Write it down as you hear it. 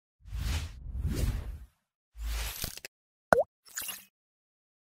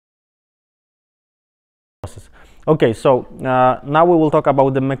process. Okay, so now we will talk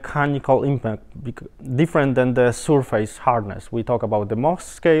about the mechanical impact, different than the surface hardness. We talk about the Mohs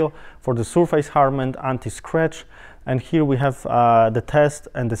scale for the surface hardening, anti-scratch, and here we have the test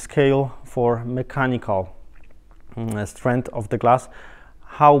and the scale for mechanical strength of the glass,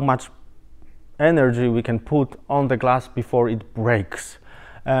 how much energy we can put on the glass before it breaks.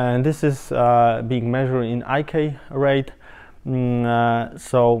 And this is being measured in IK rate.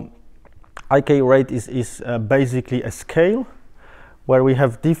 So IK rate is basically a scale where we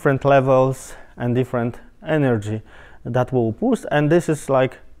have different levels and different energy that will boost, and this is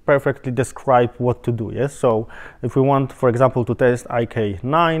like perfectly describe what to do. Yes, so if we want, for example, to test IK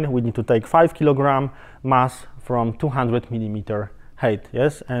 9, we need to take 5 kilogram mass from 200 millimeter height.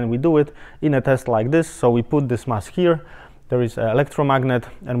 Yes, and we do it in a test like this. So we put this mass here, there is an electromagnet,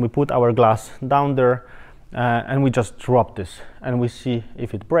 and we put our glass down there, and we just drop this, and we see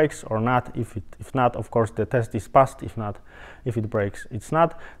if it breaks or not. If not, of course the test is passed. If not, if it breaks, it's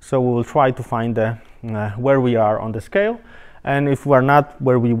not. So we will try to find the where we are on the scale, and if we're not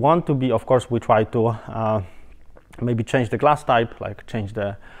where we want to be, of course we try to maybe change the glass type, like change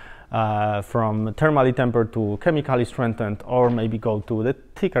the from thermally tempered to chemically strengthened, or maybe go to the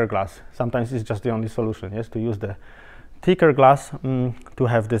thicker glass. Sometimes it's just the only solution, yes, to use the thicker glass to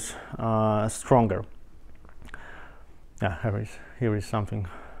have this stronger. Yeah, here is something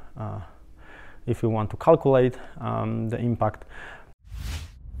if you want to calculate the impact.